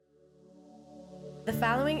The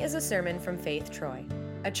following is a sermon from Faith Troy,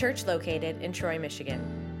 a church located in Troy, Michigan.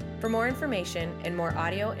 For more information and more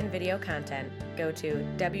audio and video content, go to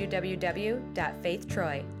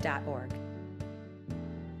www.faithtroy.org.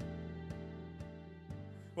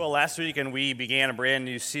 Well, last weekend we began a brand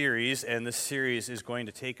new series, and this series is going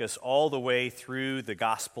to take us all the way through the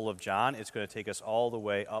Gospel of John. It's going to take us all the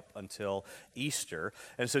way up until Easter.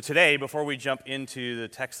 And so today, before we jump into the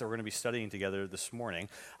text that we're going to be studying together this morning,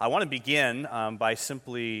 I want to begin by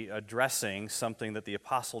simply addressing something that the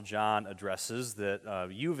Apostle John addresses that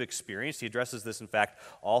you've experienced. He addresses this, in fact,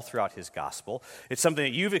 all throughout his Gospel. It's something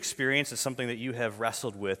that you've experienced. It's something that you have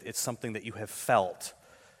wrestled with. It's something that you have felt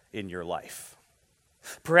in your life.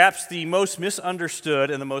 Perhaps the most misunderstood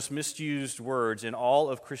and the most misused words in all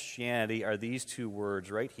of Christianity are these two words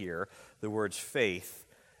right here, the words faith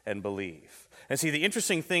and believe. And see, the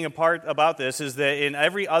interesting thing about this is that in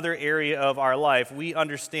every other area of our life, we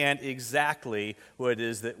understand exactly what it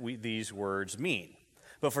is that these words mean.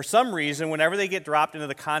 But for some reason, whenever they get dropped into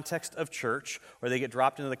the context of church or they get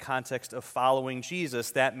dropped into the context of following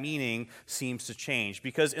Jesus, that meaning seems to change.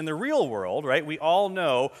 Because in the real world, right, we all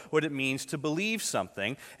know what it means to believe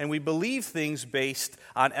something, and we believe things based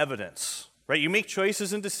on evidence. Right? You make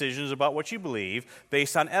choices and decisions about what you believe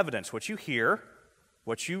based on evidence, what you hear,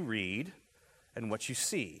 what you read, and what you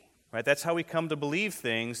see. Right? That's how we come to believe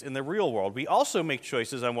things in the real world. We also make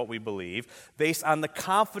choices on what we believe based on the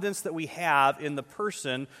confidence that we have in the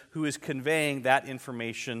person who is conveying that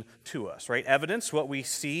information to us. Right? Evidence, what we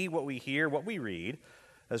see, what we hear, what we read,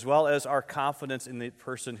 as well as our confidence in the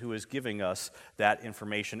person who is giving us that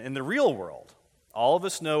information. In the real world, all of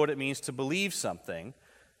us know what it means to believe something,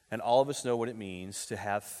 and all of us know what it means to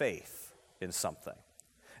have faith in something.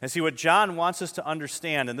 And see, what John wants us to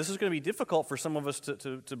understand, and this is going to be difficult for some of us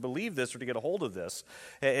to believe this or to get a hold of this,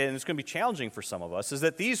 and it's going to be challenging for some of us, is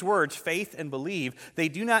that these words, faith and believe, they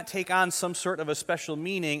do not take on some sort of a special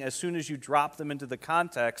meaning as soon as you drop them into the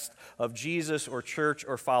context of Jesus or church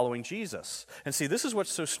or following Jesus. And see, this is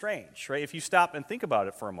what's so strange, right? If you stop and think about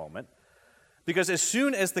it for a moment, because as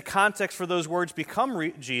soon as the context for those words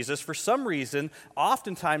become Jesus, for some reason,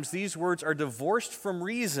 oftentimes these words are divorced from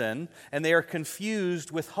reason and they are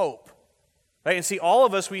confused with hope. Right? And see, all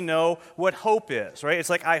of us, we know what hope is, right? It's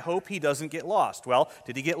like, I hope he doesn't get lost. Well,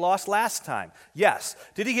 did he get lost last time? Yes.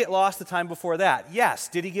 Did he get lost the time before that? Yes.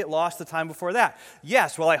 Did he get lost the time before that?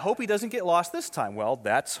 Yes. Well, I hope he doesn't get lost this time. Well,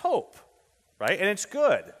 that's hope, right? And it's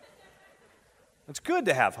good. It's good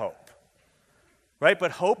to have hope, right?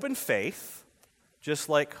 But hope and faith, just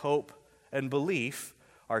like hope and belief,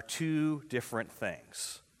 are two different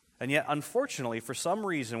things. And yet, unfortunately, for some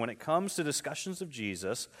reason, when it comes to discussions of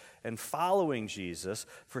Jesus and following Jesus,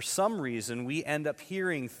 for some reason, we end up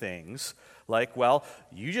hearing things like, well,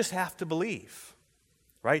 you just have to believe,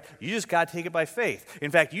 right? You just got to take it by faith.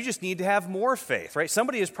 In fact, you just need to have more faith, right?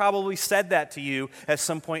 Somebody has probably said that to you at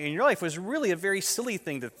some point in your life. It was really a very silly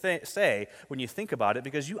thing to say when you think about it,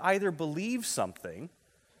 because you either believe something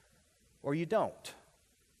or you don't.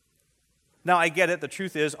 Now, I get it. The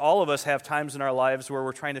truth is, all of us have times in our lives where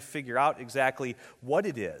we're trying to figure out exactly what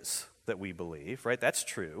it is that we believe, right? That's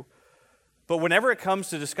true. But whenever it comes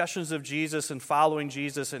to discussions of Jesus and following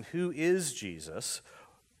Jesus and who is Jesus,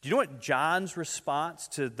 do you know what John's response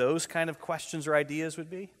to those kind of questions or ideas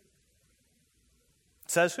would be? It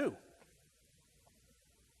says who?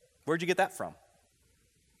 Where'd you get that from?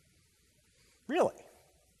 Really?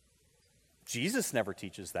 Jesus never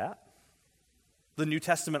teaches that. The New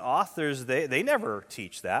Testament authors, they never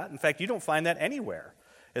teach that. In fact, you don't find that anywhere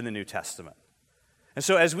in the New Testament. And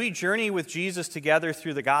so as we journey with Jesus together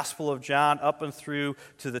through the Gospel of John up and through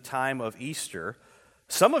to the time of Easter,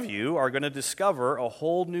 some of you are going to discover a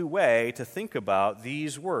whole new way to think about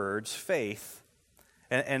these words, faith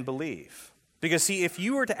and believe. Because, see, if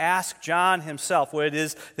you were to ask John himself what it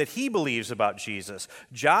is that he believes about Jesus,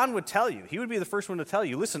 John would tell you, he would be the first one to tell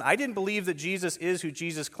you, listen, I didn't believe that Jesus is who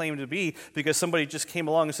Jesus claimed to be because somebody just came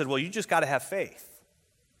along and said, well, you just got to have faith.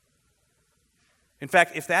 In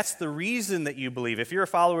fact, if that's the reason that you believe, if you're a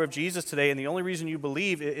follower of Jesus today and the only reason you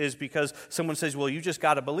believe is because someone says, well, you just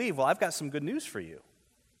got to believe, well, I've got some good news for you.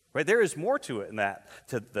 Right? There is more to it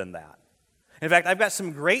than that. In fact, I've got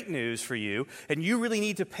some great news for you, and you really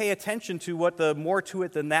need to pay attention to what the more to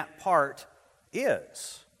it than that part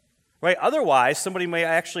is. Right? Otherwise, somebody may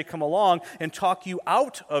actually come along and talk you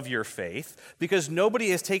out of your faith because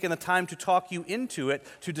nobody has taken the time to talk you into it,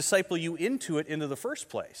 to disciple you into it into the first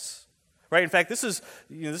place. Right? In fact, this is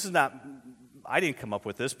not, I didn't come up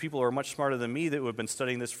with this. People who are much smarter than me that have been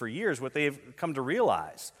studying this for years, what they've come to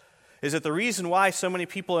realize is that the reason why so many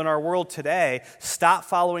people in our world today stop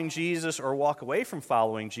following Jesus or walk away from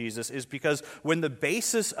following Jesus is because when the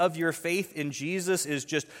basis of your faith in Jesus is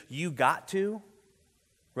just you got to,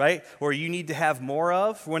 right? Or you need to have more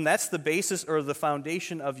of, when that's the basis or the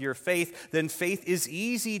foundation of your faith, then faith is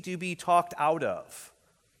easy to be talked out of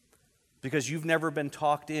because you've never been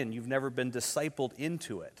talked in, you've never been discipled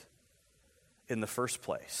into it in the first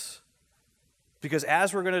place. Because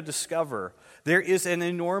as we're going to discover, there is an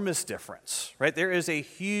enormous difference, right? There is a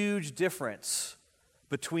huge difference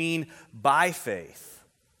between by faith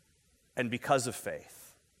and because of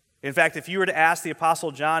faith. In fact, if you were to ask the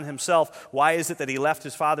Apostle John himself, why is it that he left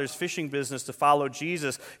his father's fishing business to follow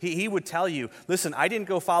Jesus, he would tell you, listen, I didn't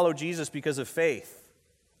go follow Jesus because of faith.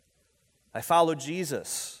 I followed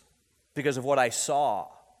Jesus because of what I saw,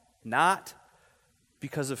 not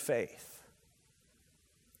because of faith.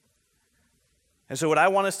 And so what I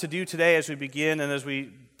want us to do today as we begin and as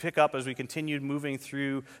we pick up, as we continue moving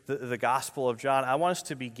through the Gospel of John, I want us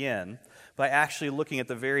to begin by actually looking at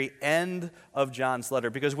the very end of John's letter.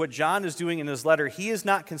 Because what John is doing in his letter, he is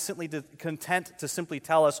not content to simply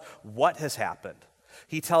tell us what has happened.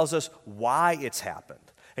 He tells us why it's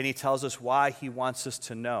happened. And he tells us why he wants us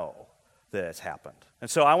to know that it's happened. And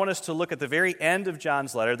so I want us to look at the very end of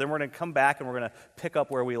John's letter, then we're going to come back and we're going to pick up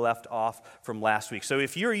where we left off from last week. So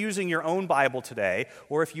if you're using your own Bible today,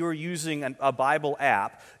 or if you're using a Bible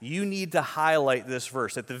app, you need to highlight this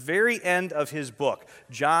verse. At the very end of his book,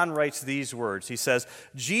 John writes these words. He says,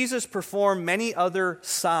 Jesus performed many other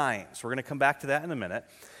signs. We're going to come back to that in a minute.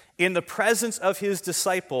 In the presence of his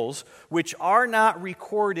disciples, which are not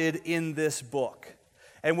recorded in this book.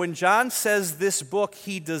 And when John says this book,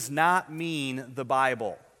 he does not mean the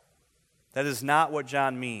Bible. That is not what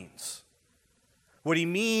John means. What he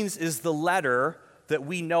means is the letter that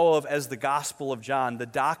we know of as the Gospel of John, the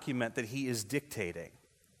document that he is dictating.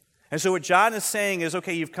 And so what John is saying is,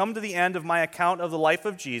 okay, you've come to the end of my account of the life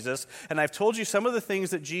of Jesus, and I've told you some of the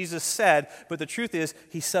things that Jesus said, but the truth is,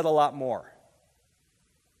 he said a lot more.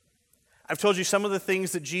 I've told you some of the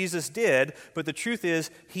things that Jesus did, but the truth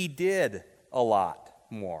is, he did a lot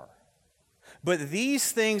more. But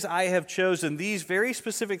these things I have chosen, these very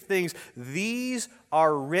specific things, these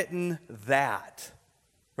are written that.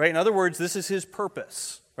 Right? In other words, this is his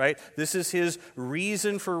purpose. Right? This is his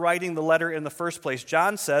reason for writing the letter in the first place.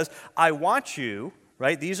 John says, I want you,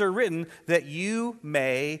 right? These are written that you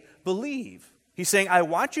may believe. He's saying, I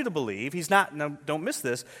want you to believe. He's not, no, don't miss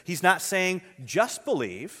this. He's not saying just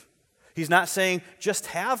believe. He's not saying just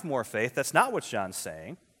have more faith. That's not what John's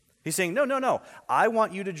saying. He's saying, no. I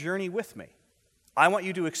want you to journey with me. I want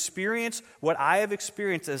you to experience what I have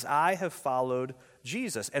experienced as I have followed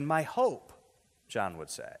Jesus. And my hope, John would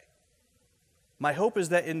say, my hope is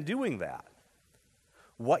that in doing that,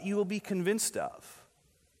 what you will be convinced of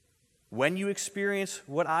when you experience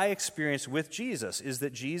what I experienced with Jesus is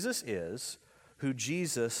that Jesus is who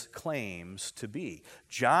Jesus claims to be.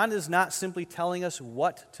 John is not simply telling us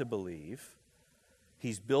what to believe.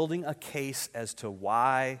 He's building a case as to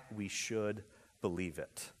why we should believe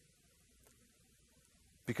it.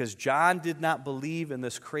 Because John did not believe in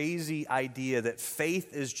this crazy idea that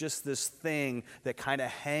faith is just this thing that kind of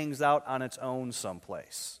hangs out on its own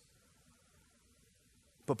someplace.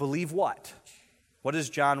 But believe what? What does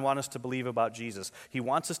John want us to believe about Jesus? He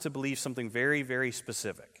wants us to believe something very, very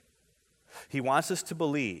specific. He wants us to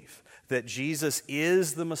believe that Jesus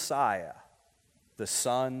is the Messiah, the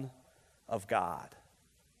Son of God.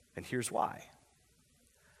 And here's why.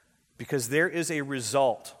 Because there is a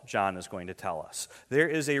result, John is going to tell us. There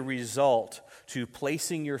is a result to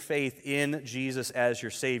placing your faith in Jesus as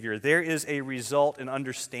your Savior. There is a result in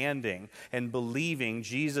understanding and believing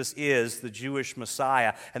Jesus is the Jewish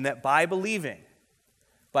Messiah. And that by believing,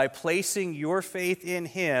 by placing your faith in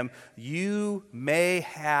Him, you may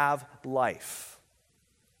have life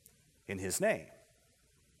in His name.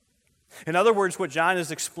 In other words, what John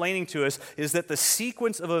is explaining to us is that the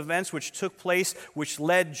sequence of events which took place, which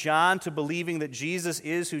led John to believing that Jesus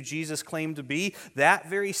is who Jesus claimed to be, that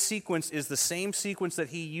very sequence is the same sequence that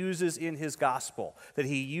he uses in his gospel, that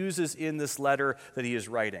he uses in this letter that he is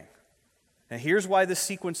writing. And here's why this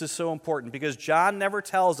sequence is so important, because John never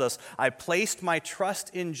tells us, I placed my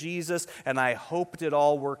trust in Jesus and I hoped it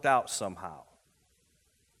all worked out somehow.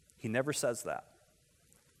 He never says that.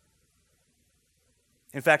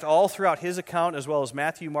 In fact, all throughout his account, as well as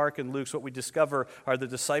Matthew, Mark, and Luke's, what we discover are the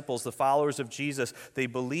disciples, the followers of Jesus. They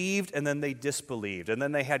believed and then they disbelieved. And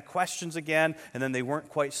then they had questions again, and then they weren't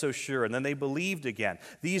quite so sure. And then they believed again.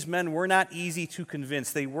 These men were not easy to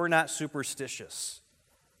convince. They were not superstitious.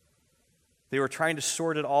 They were trying to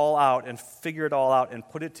sort it all out and figure it all out and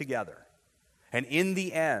put it together. And in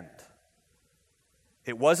the end,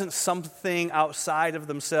 It wasn't something outside of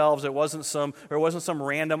themselves. It wasn't some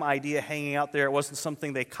random idea hanging out there. It wasn't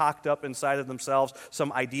something they cocked up inside of themselves,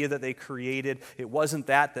 some idea that they created. It wasn't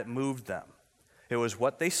that moved them. It was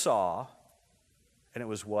what they saw, and it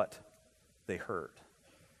was what they heard.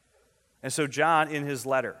 And so John, in his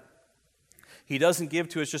letter, he doesn't give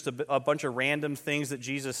to us just a bunch of random things that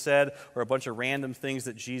Jesus said or a bunch of random things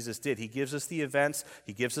that Jesus did. He gives us the events,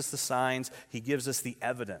 he gives us the signs, he gives us the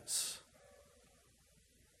evidence.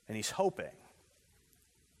 And he's hoping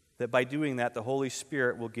that by doing that, the Holy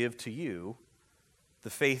Spirit will give to you the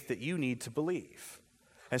faith that you need to believe.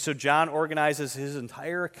 And so John organizes his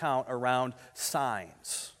entire account around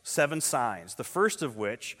signs, 7 signs, the first of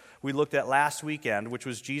which we looked at last weekend, which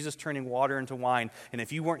was Jesus turning water into wine. And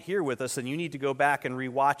if you weren't here with us, then you need to go back and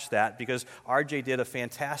rewatch that, because RJ did a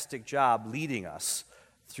fantastic job leading us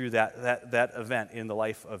through that event in the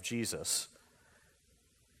life of Jesus.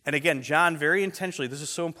 And again, John very intentionally, this is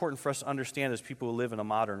so important for us to understand as people who live in a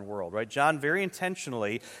modern world, right? John very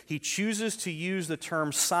intentionally, he chooses to use the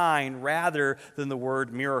term sign rather than the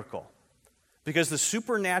word miracle. Because the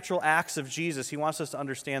supernatural acts of Jesus, he wants us to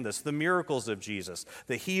understand this, the miracles of Jesus,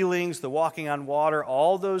 the healings, the walking on water,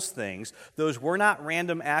 all those things, those were not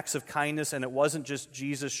random acts of kindness, and it wasn't just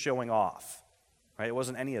Jesus showing off, right? It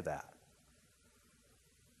wasn't any of that.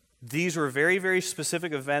 These were very, very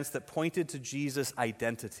specific events that pointed to Jesus'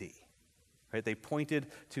 identity. Right? They pointed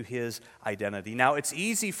to his identity. Now, it's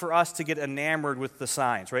easy for us to get enamored with the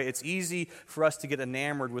signs, right? It's easy for us to get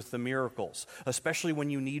enamored with the miracles, especially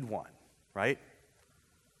when you need one, right?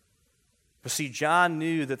 But see, John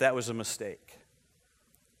knew that was a mistake.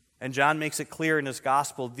 And John makes it clear in his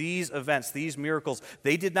gospel, these events, these miracles,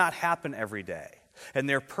 they did not happen every day. And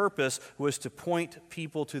their purpose was to point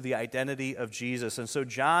people to the identity of Jesus. And so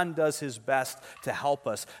John does his best to help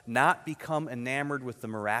us not become enamored with the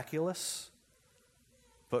miraculous,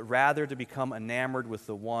 but rather to become enamored with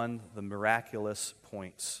the one the miraculous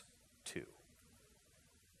points to.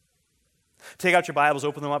 Take out your Bibles,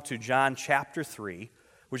 open them up to John chapter 3,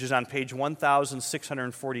 which is on page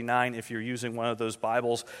 1649 if you're using one of those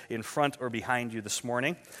Bibles in front or behind you this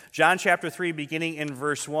morning. John chapter 3, beginning in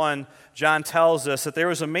verse 1, John tells us that there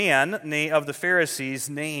was a man of the Pharisees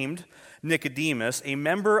named Nicodemus, a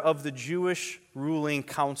member of the Jewish ruling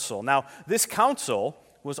council. Now, this council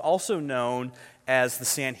was also known as the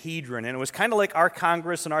Sanhedrin, and it was kind of like our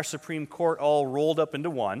Congress and our Supreme Court all rolled up into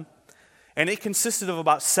one. And it consisted of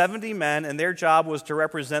about 70 men, and their job was to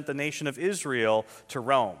represent the nation of Israel to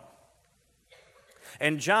Rome.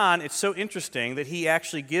 And John, it's so interesting that he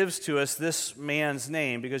actually gives to us this man's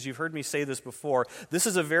name, because you've heard me say this before. This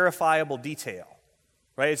is a verifiable detail,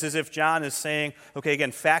 right? It's as if John is saying, okay,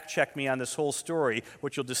 again, fact check me on this whole story.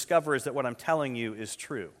 What you'll discover is that what I'm telling you is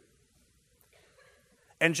true.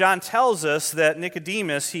 And John tells us that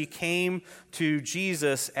Nicodemus, he came to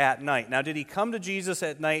Jesus at night. Now, did he come to Jesus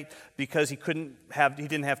at night because he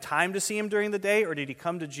didn't have time to see him during the day, or did he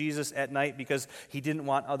come to Jesus at night because he didn't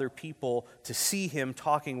want other people to see him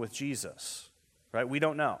talking with Jesus? Right? We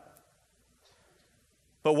don't know.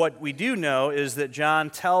 But what we do know is that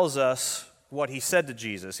John tells us what he said to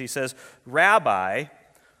Jesus. He says, "Rabbi,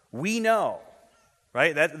 we know."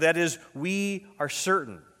 Right? That is, we are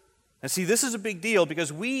certain. And see, this is a big deal,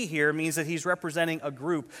 because we here means that he's representing a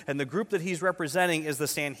group, and the group that he's representing is the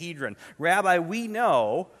Sanhedrin. "Rabbi, we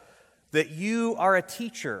know that you are a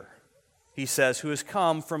teacher," he says, "who has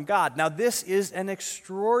come from God." Now, this is an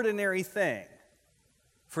extraordinary thing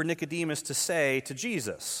for Nicodemus to say to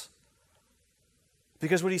Jesus.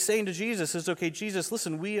 Because what he's saying to Jesus is, okay, Jesus,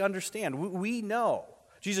 listen, we understand. We know.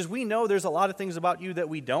 Jesus, we know there's a lot of things about you that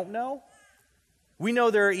we don't know. We know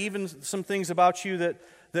there are even some things about you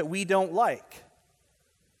that we don't like.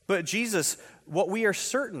 But Jesus, what we are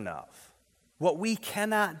certain of, what we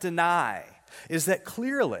cannot deny, is that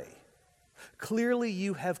clearly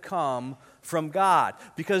you have come from God.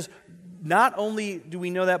 Because not only do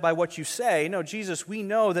we know that by what you say, no, Jesus, we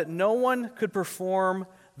know that no one could perform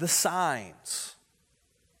the signs,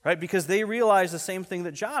 right? Because they realized the same thing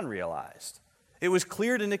that John realized. It was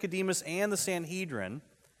clear to Nicodemus and the Sanhedrin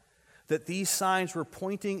that these signs were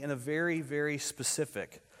pointing in a very, very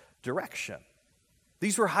specific direction.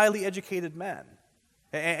 These were highly educated men.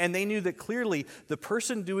 And they knew that clearly the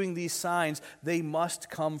person doing these signs, they must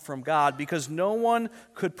come from God, because no one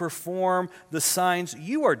could perform the signs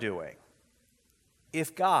you are doing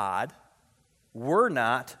if God were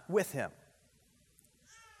not with him.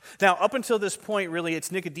 Now, up until this point, really,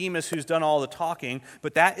 it's Nicodemus who's done all the talking,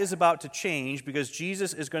 but that is about to change, because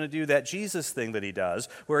Jesus is going to do that Jesus thing that he does,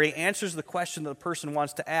 where he answers the question that the person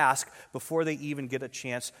wants to ask before they even get a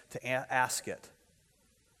chance to ask it.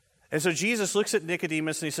 And so Jesus looks at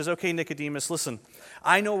Nicodemus and he says, okay, Nicodemus, listen,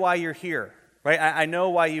 I know why you're here, right? I know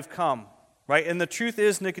why you've come, right? And the truth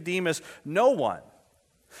is, Nicodemus, no one,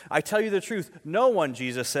 I tell you the truth, no one,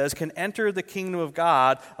 Jesus says, can enter the kingdom of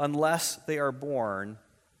God unless they are born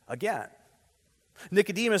again.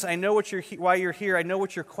 Nicodemus, I know why you're here. I know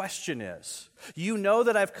what your question is. You know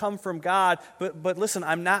that I've come from God, but listen,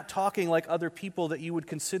 I'm not talking like other people that you would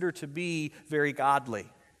consider to be very godly.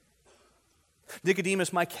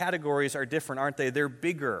 Nicodemus, my categories are different, aren't they? They're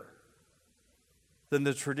bigger than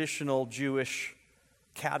the traditional Jewish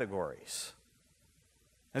categories.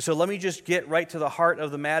 And so let me just get right to the heart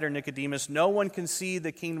of the matter, Nicodemus. No one can see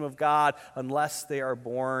the kingdom of God unless they are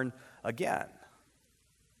born again.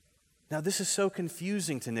 Now, this is so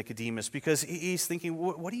confusing to Nicodemus because he's thinking,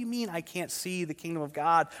 what do you mean I can't see the kingdom of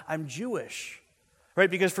God? I'm Jewish.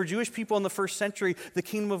 Right? Because for Jewish people in the first century, the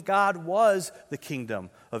kingdom of God was the kingdom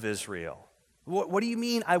of Israel. What do you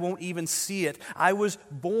mean I won't even see it? I was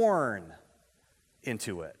born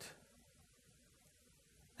into it.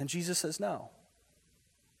 And Jesus says, no.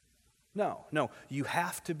 No, you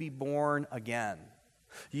have to be born again.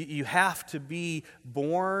 You have to be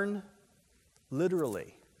born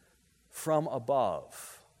literally from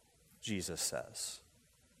above, Jesus says.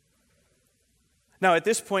 Now, at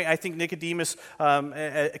this point, I think Nicodemus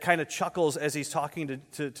kind of chuckles as he's talking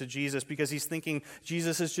to Jesus because he's thinking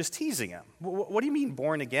Jesus is just teasing him. What do you mean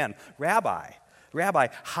born again? Rabbi,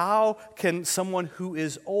 how can someone who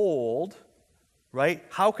is old, right?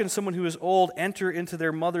 How can someone who is old enter into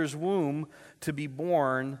their mother's womb to be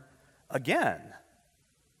born again?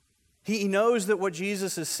 He knows that what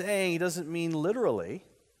Jesus is saying, he doesn't mean literally,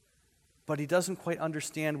 but he doesn't quite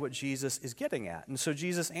understand what Jesus is getting at. And so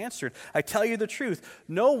Jesus answered, I tell you the truth,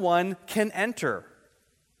 no one can enter.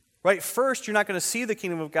 Right? First, you're not going to see the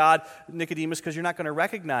kingdom of God, Nicodemus, because you're not going to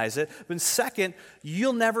recognize it. But second,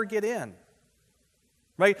 you'll never get in.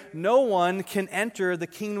 Right? No one can enter the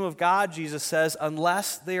kingdom of God, Jesus says,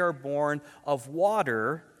 unless they are born of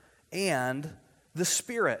water and the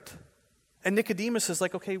Spirit. And Nicodemus is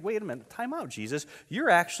like, okay, wait a minute, time out, Jesus. You're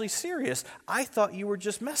actually serious. I thought you were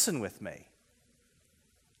just messing with me.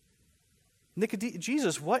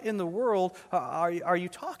 Jesus, what in the world are you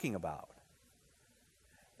talking about?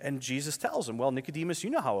 And Jesus tells him, well, Nicodemus, you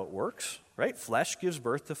know how it works, right? Flesh gives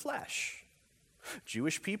birth to flesh.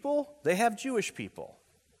 Jewish people, they have Jewish people.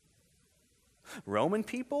 Roman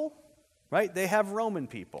people, right? They have Roman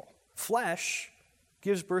people. Flesh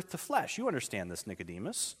gives birth to flesh. You understand this,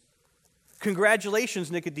 Nicodemus.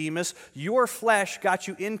 Congratulations, Nicodemus. Your flesh got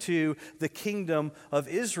you into the kingdom of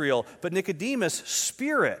Israel. But Nicodemus,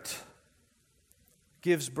 spirit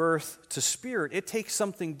gives birth to spirit. It takes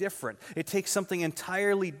something different. It takes something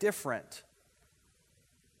entirely different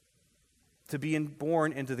to be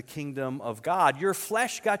born into the kingdom of God. Your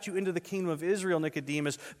flesh got you into the kingdom of Israel,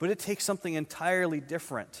 Nicodemus, but it takes something entirely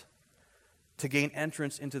different to gain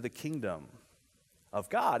entrance into the kingdom of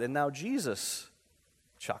God. And now Jesus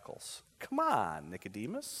chuckles. Come on,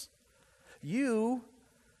 Nicodemus. You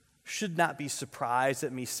should not be surprised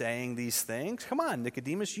at me saying these things. Come on,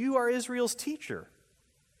 Nicodemus. You are Israel's teacher.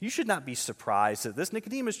 You should not be surprised at this.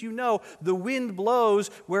 Nicodemus, you know the wind blows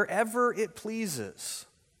wherever it pleases.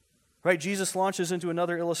 Right? Jesus launches into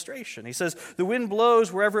another illustration. He says, the wind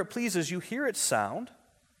blows wherever it pleases. You hear its sound,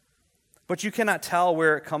 but you cannot tell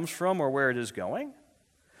where it comes from or where it is going.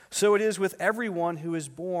 So it is with everyone who is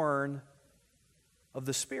born of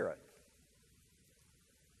the Spirit.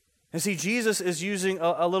 And see, Jesus is using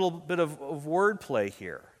a little bit of wordplay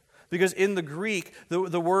here. Because in the Greek,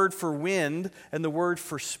 the word for wind and the word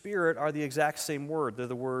for spirit are the exact same word. They're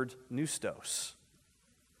the word pneustos.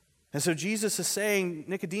 And so Jesus is saying,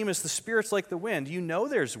 Nicodemus, the Spirit's like the wind. You know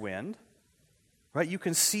there's wind, right? You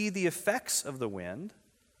can see the effects of the wind.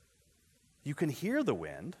 You can hear the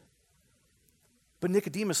wind. But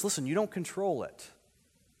Nicodemus, listen, you don't control it.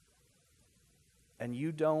 And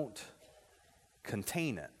you don't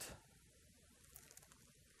contain it.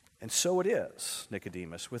 And so it is,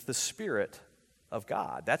 Nicodemus, with the Spirit of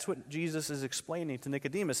God. That's what Jesus is explaining to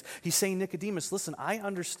Nicodemus. He's saying, Nicodemus, listen, I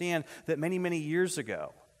understand that many, many years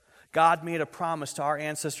ago, God made a promise to our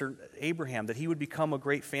ancestor Abraham that he would become a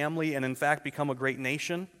great family and in fact become a great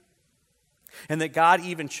nation. And that God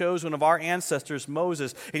even chose one of our ancestors,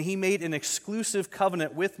 Moses, and he made an exclusive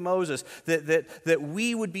covenant with Moses that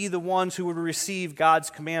we would be the ones who would receive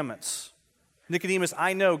God's commandments. Nicodemus,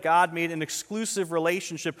 I know God made an exclusive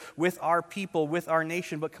relationship with our people, with our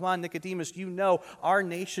nation, but come on, Nicodemus, you know our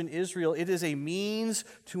nation, Israel, it is a means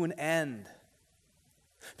to an end.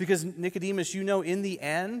 Because Nicodemus, you know in the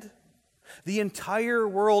end, The entire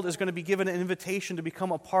world is going to be given an invitation to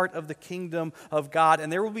become a part of the kingdom of God.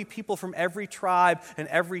 And there will be people from every tribe and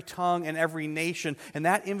every tongue and every nation. And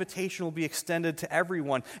that invitation will be extended to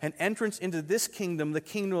everyone. And entrance into this kingdom, the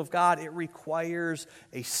kingdom of God, it requires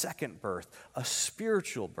a second birth, a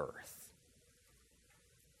spiritual birth.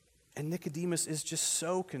 And Nicodemus is just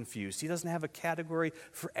so confused. He doesn't have a category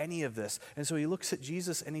for any of this. And so he looks at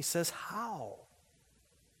Jesus and he says, how?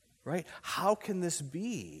 Right? How can this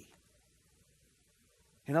be?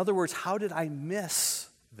 In other words, how did I miss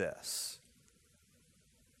this?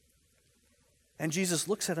 And Jesus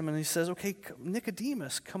looks at him and he says, okay,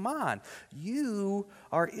 Nicodemus, come on. You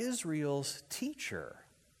are Israel's teacher.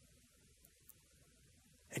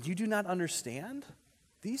 And you do not understand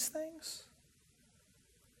these things?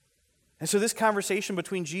 And so this conversation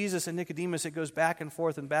between Jesus and Nicodemus, it goes back and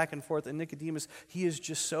forth and back and forth. And Nicodemus, he is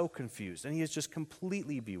just so confused. And he is just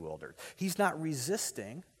completely bewildered. He's not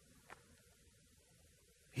resisting.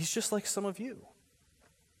 He's just like some of you.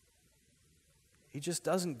 He just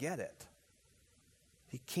doesn't get it.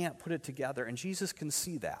 He can't put it together, and Jesus can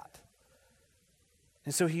see that.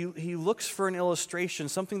 And so he looks for an illustration,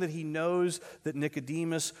 something that he knows that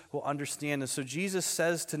Nicodemus will understand. And so Jesus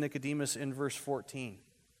says to Nicodemus in verse 14,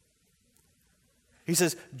 he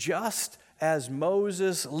says, just as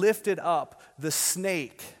Moses lifted up the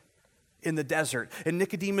snake in the desert. And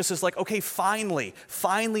Nicodemus is like, okay, finally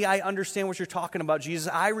I understand what you're talking about,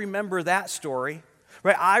 Jesus. I remember that story,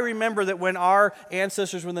 right? I remember that when our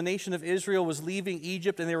ancestors, when the nation of Israel was leaving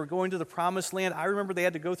Egypt and they were going to the promised land, I remember they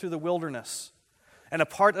had to go through the wilderness. And a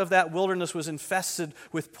part of that wilderness was infested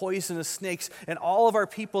with poisonous snakes. And all of our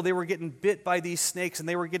people, they were getting bit by these snakes and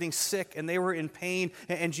they were getting sick and they were in pain.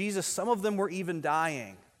 And Jesus, some of them were even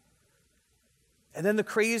dying. And then the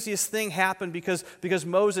craziest thing happened because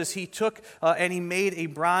Moses, he took and he made a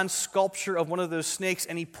bronze sculpture of one of those snakes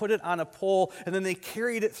and he put it on a pole, and then they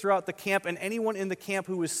carried it throughout the camp, and anyone in the camp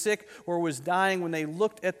who was sick or was dying, when they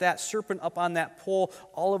looked at that serpent up on that pole,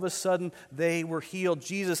 all of a sudden they were healed.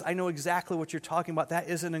 Jesus, I know exactly what you're talking about. That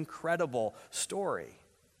is an incredible story.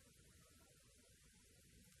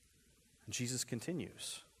 And Jesus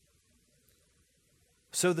continues.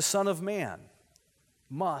 So the Son of Man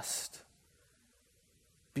must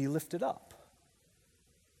be lifted up,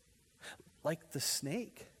 like the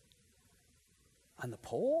snake on the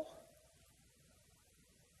pole?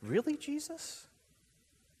 Really, Jesus?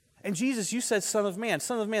 And Jesus, you said Son of Man.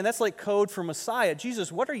 Son of Man, that's like code for Messiah. Jesus,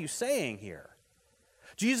 what are you saying here?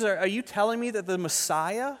 Jesus, are you telling me that the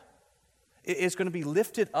Messiah is going to be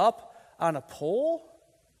lifted up on a pole?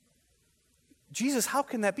 Jesus, how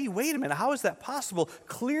can that be? Wait a minute, how is that possible?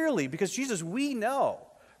 Clearly, because Jesus, we know.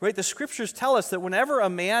 Right? The scriptures tell us that whenever a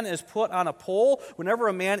man is put on a pole, whenever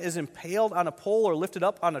a man is impaled on a pole or lifted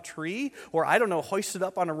up on a tree, or hoisted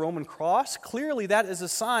up on a Roman cross, clearly that is a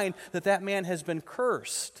sign that that man has been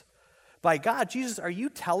cursed by God. Jesus, are you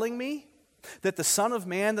telling me that the Son of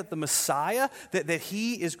Man, that the Messiah, that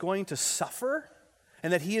he is going to suffer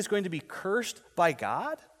and that he is going to be cursed by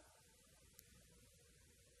God?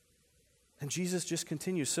 And Jesus just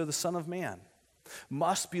continues, so the Son of Man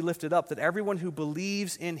must be lifted up, that everyone who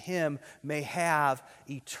believes in him may have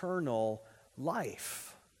eternal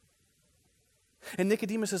life. And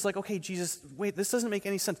Nicodemus is like, okay, Jesus, wait, this doesn't make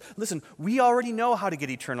any sense. Listen, we already know how to get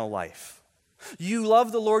eternal life. You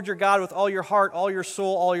love the Lord your God with all your heart, all your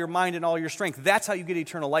soul, all your mind, and all your strength. That's how you get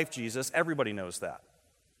eternal life, Jesus. Everybody knows that.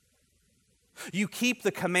 You keep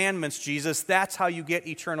the commandments, Jesus. That's how you get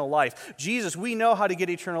eternal life. Jesus, we know how to get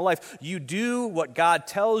eternal life. You do what God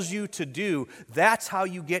tells you to do. That's how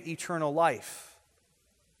you get eternal life.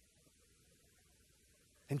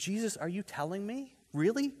 And Jesus, are you telling me,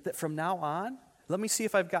 really, that from now on, let me see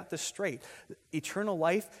if I've got this straight, eternal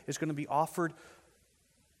life is going to be offered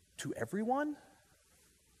to everyone?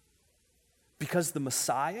 Because the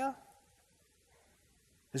Messiah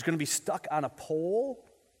is going to be stuck on a pole,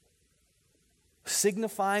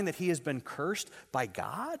 signifying that he has been cursed by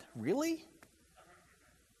God? Really?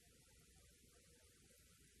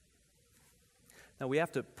 Now we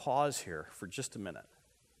have to pause here for just a minute,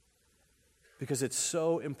 because it's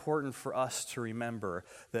so important for us to remember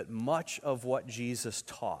that much of what Jesus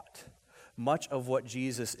taught, much of what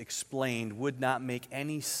Jesus explained would not make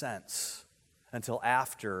any sense until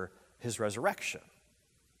after his resurrection.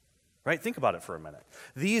 Right? Think about it for a minute.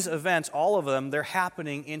 These events, all of them, they're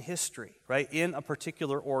happening in history, right? In a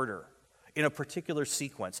particular order, in a particular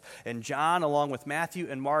sequence. And John, along with Matthew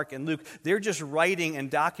and Mark and Luke, they're just writing and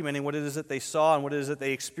documenting what it is that they saw and what it is that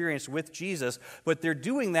they experienced with Jesus, but they're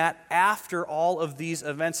doing that after all of these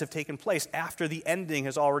events have taken place, after the ending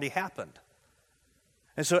has already happened.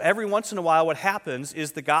 And so every once in a while what happens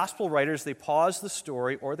is the gospel writers, they pause the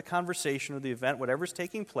story or the conversation or the event, whatever's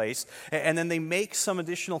taking place, and then they make some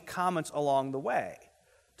additional comments along the way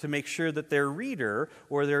to make sure that their reader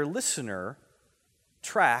or their listener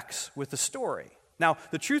tracks with the story. Now,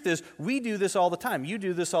 the truth is, we do this all the time. You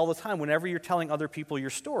do this all the time whenever you're telling other people your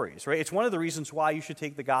stories, right? It's one of the reasons why you should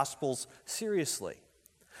take the Gospels seriously.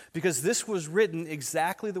 Because this was written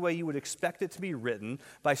exactly the way you would expect it to be written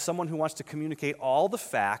by someone who wants to communicate all the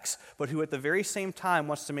facts, but who at the very same time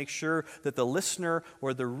wants to make sure that the listener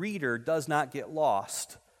or the reader does not get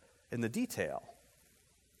lost in the detail.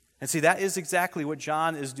 And see, that is exactly what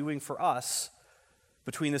John is doing for us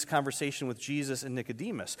between this conversation with Jesus and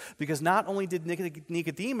Nicodemus. Because not only did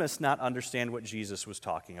Nicodemus not understand what Jesus was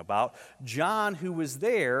talking about, John, who was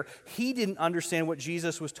there, he didn't understand what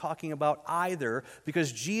Jesus was talking about either,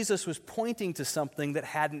 because Jesus was pointing to something that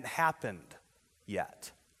hadn't happened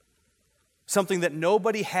yet. Something that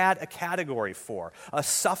nobody had a category for. A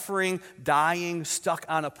suffering, dying, stuck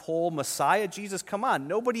on a pole Messiah. Jesus, come on.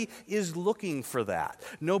 Nobody is looking for that.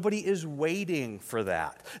 Nobody is waiting for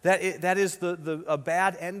that. That is a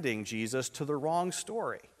bad ending, Jesus, to the wrong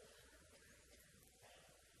story.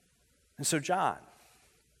 And so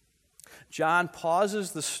John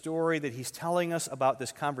pauses the story that he's telling us about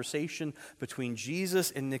this conversation between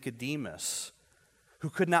Jesus and Nicodemus, who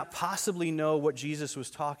could not possibly know what Jesus was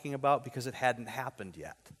talking about because it hadn't happened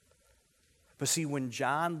yet. But see, when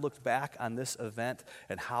John looked back on this event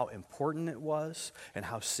and how important it was and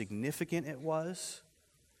how significant it was,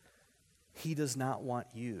 he does not want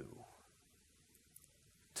you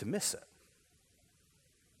to miss it.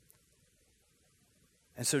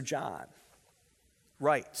 And so John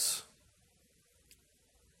writes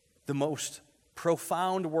the most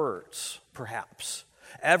profound words, perhaps,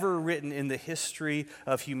 ever written in the history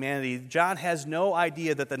of humanity. John has no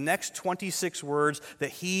idea that the next 26 words that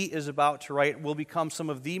he is about to write will become some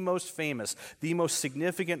of the most famous, the most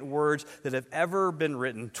significant words that have ever been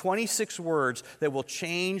written. 26 words that will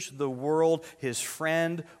change the world his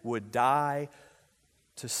friend would die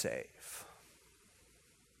to save.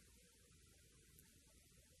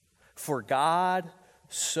 For God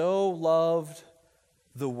so loved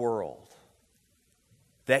the world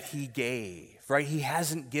that he gave, right? He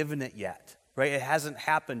hasn't given it yet, right? It hasn't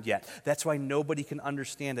happened yet. That's why nobody can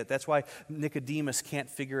understand it. That's why Nicodemus can't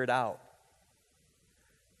figure it out.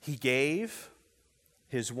 He gave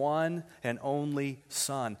his one and only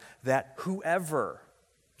Son, that whoever,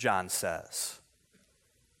 John says.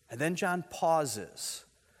 And then John pauses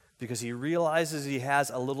because he realizes he has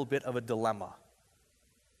a little bit of a dilemma.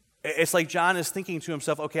 It's like John is thinking to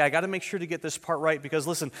himself, okay, I got to make sure to get this part right, because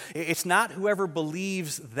listen, it's not whoever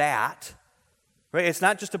believes that, right? It's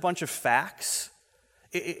not just a bunch of facts.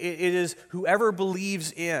 It is whoever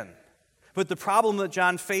believes in. But the problem that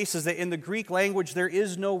John faces is that in the Greek language, there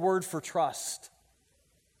is no word for trust.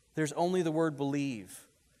 There's only the word believe.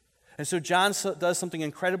 And so John does something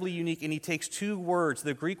incredibly unique, and he takes two words,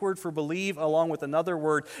 the Greek word for believe along with another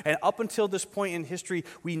word, and up until this point in history,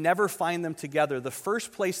 we never find them together. The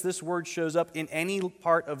first place this word shows up in any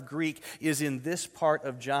part of Greek is in this part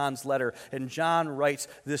of John's letter, and John writes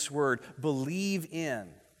this word, believe in,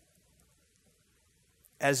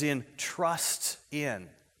 as in trust in.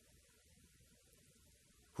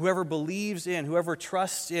 Whoever believes in, whoever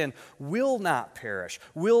trusts in, will not perish,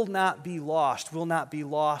 will not be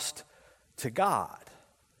lost to God.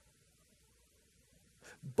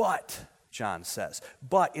 But, John says,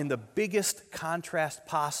 but in the biggest contrast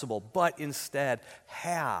possible, but instead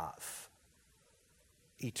have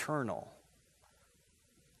eternal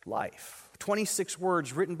life. 26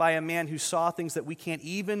 words written by a man who saw things that we can't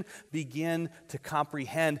even begin to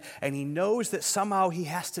comprehend, and he knows that somehow he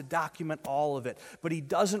has to document all of it, but he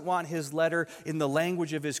doesn't want his letter in the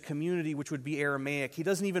language of his community, which would be Aramaic. He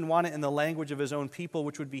doesn't even want it in the language of his own people,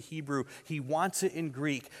 which would be Hebrew. He wants it in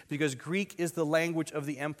Greek, because Greek is the language of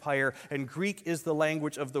the empire, and Greek is the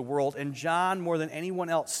language of the world, and John, more than anyone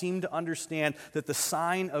else, seemed to understand that the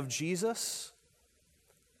sign of Jesus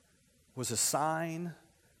was a sign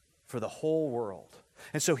for the whole world.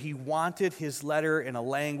 And so he wanted his letter in a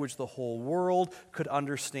language the whole world could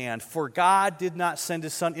understand. For God did not send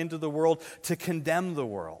his Son into the world to condemn the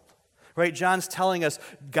world. Right? John's telling us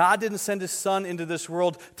God didn't send his Son into this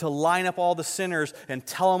world to line up all the sinners and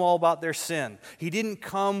tell them all about their sin. He didn't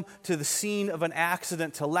come to the scene of an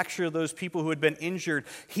accident to lecture those people who had been injured.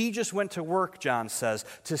 He just went to work, John says,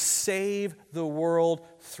 to save the world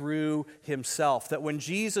through himself. That when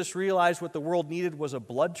Jesus realized what the world needed was a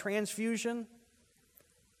blood transfusion,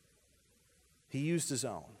 he used his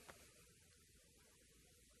own.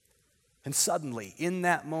 And suddenly, in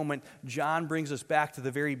that moment, John brings us back to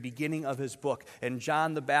the very beginning of his book, and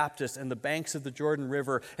John the Baptist and the banks of the Jordan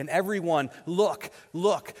River, and everyone, look,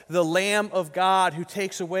 the Lamb of God who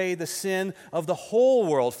takes away the sin of the whole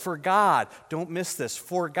world. For God, don't miss this,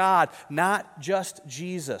 for God, not just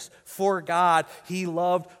Jesus, for God, he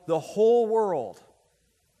loved the whole world.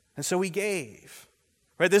 And so he gave.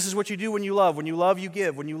 Right? This is what you do when you love. When you love, you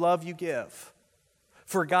give. When you love, you give.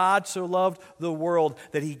 For God so loved the world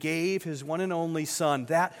that he gave his one and only Son,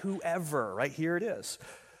 that whoever, right here it is,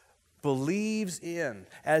 believes in,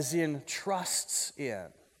 as in trusts in.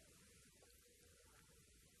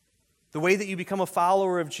 The way that you become a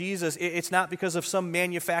follower of Jesus, it's not because of some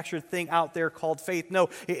manufactured thing out there called faith. No,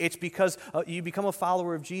 it's because you become a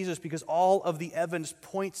follower of Jesus because all of the evidence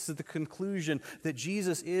points to the conclusion that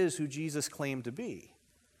Jesus is who Jesus claimed to be.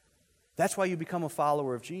 That's why you become a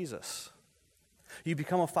follower of Jesus. You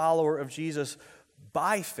become a follower of Jesus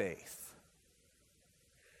by faith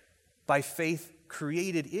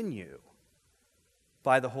created in you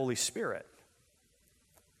by the Holy Spirit.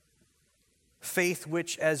 Faith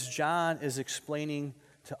which, as John is explaining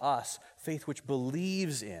to us, faith which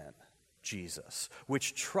believes in Jesus,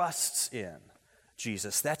 which trusts in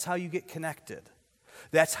Jesus. That's how you get connected.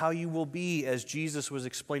 That's how you will be, as Jesus was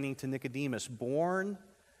explaining to Nicodemus, born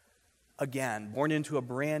again, born into a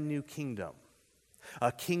brand new kingdom.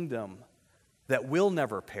 A kingdom that will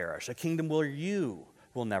never perish, a kingdom where you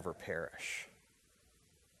will never perish,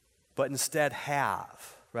 but instead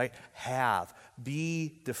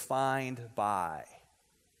be defined by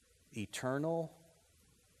eternal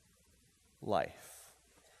life.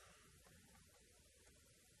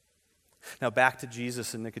 Now back to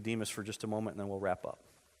Jesus and Nicodemus for just a moment, and then we'll wrap up.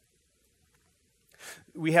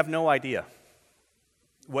 We have no idea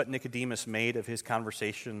what Nicodemus made of his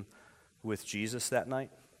conversation with Jesus that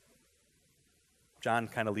night. John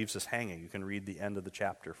kind of leaves us hanging. You can read the end of the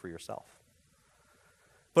chapter for yourself.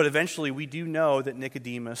 But eventually we do know that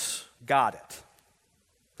Nicodemus got it,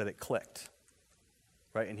 that it clicked.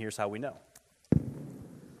 Right? And here's how we know.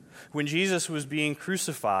 When Jesus was being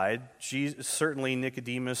crucified, certainly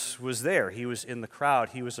Nicodemus was there. He was in the crowd.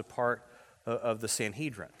 He was a part of the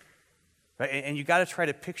Sanhedrin. Right? And you got to try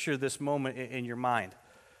to picture this moment in your mind.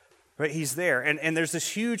 Right, he's there, and there's this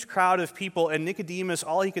huge crowd of people, and Nicodemus,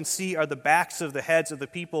 all he can see are the backs of the heads of the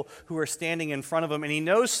people who are standing in front of him, and he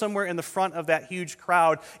knows somewhere in the front of that huge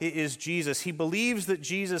crowd is Jesus. He believes that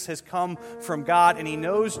Jesus has come from God, and he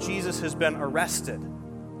knows Jesus has been arrested.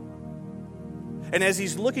 And as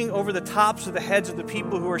he's looking over the tops of the heads of the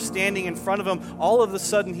people who are standing in front of him, all of a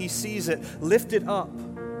sudden he sees it lifted up.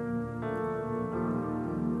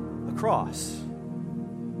 A cross.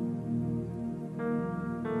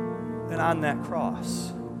 And on that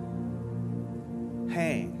cross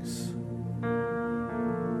hangs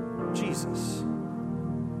Jesus.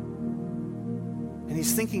 And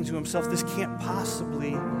he's thinking to himself, this can't possibly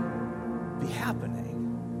be happening.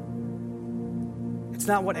 It's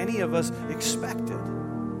not what any of us expected.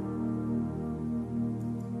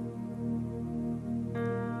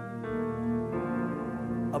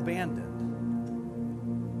 Abandoned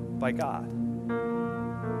by God.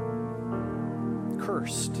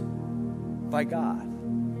 Cursed by God,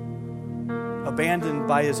 abandoned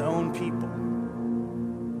by his own people.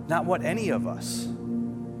 Not what any of us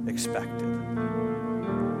expected,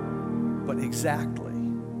 but exactly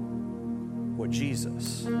what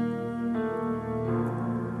Jesus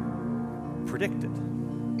predicted.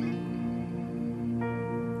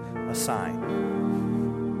 A sign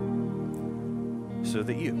so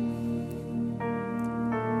that you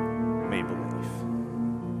may believe.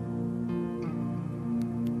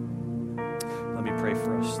 Let me pray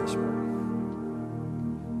for us this morning.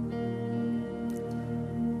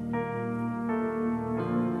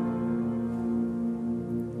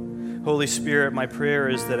 Holy Spirit, my prayer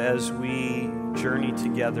is that as we journey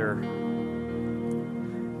together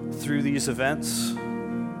through these events,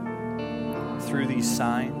 through these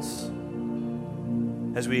signs,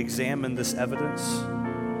 as we examine this evidence,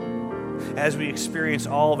 as we experience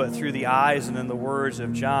all of it through the eyes and in the words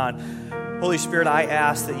of John, Holy Spirit, I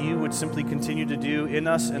ask that you would simply continue to do in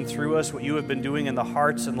us and through us what you have been doing in the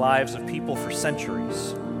hearts and lives of people for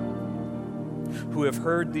centuries who have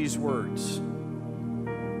heard these words,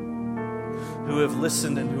 who have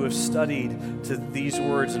listened and who have studied to these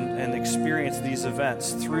words and experienced these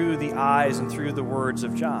events through the eyes and through the words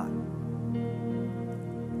of John.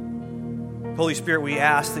 Holy Spirit, we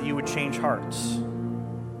ask that you would change hearts,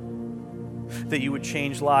 that you would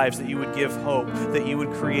change lives, that you would give hope, that you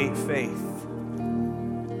would create faith.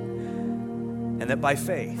 And that by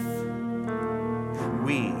faith,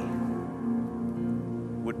 we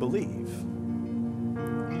would believe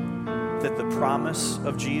that the promise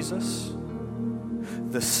of Jesus,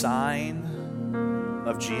 the sign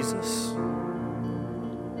of Jesus,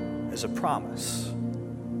 is a promise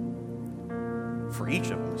for each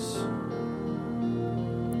of us.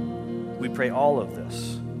 We pray all of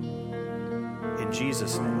this in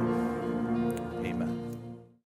Jesus' name.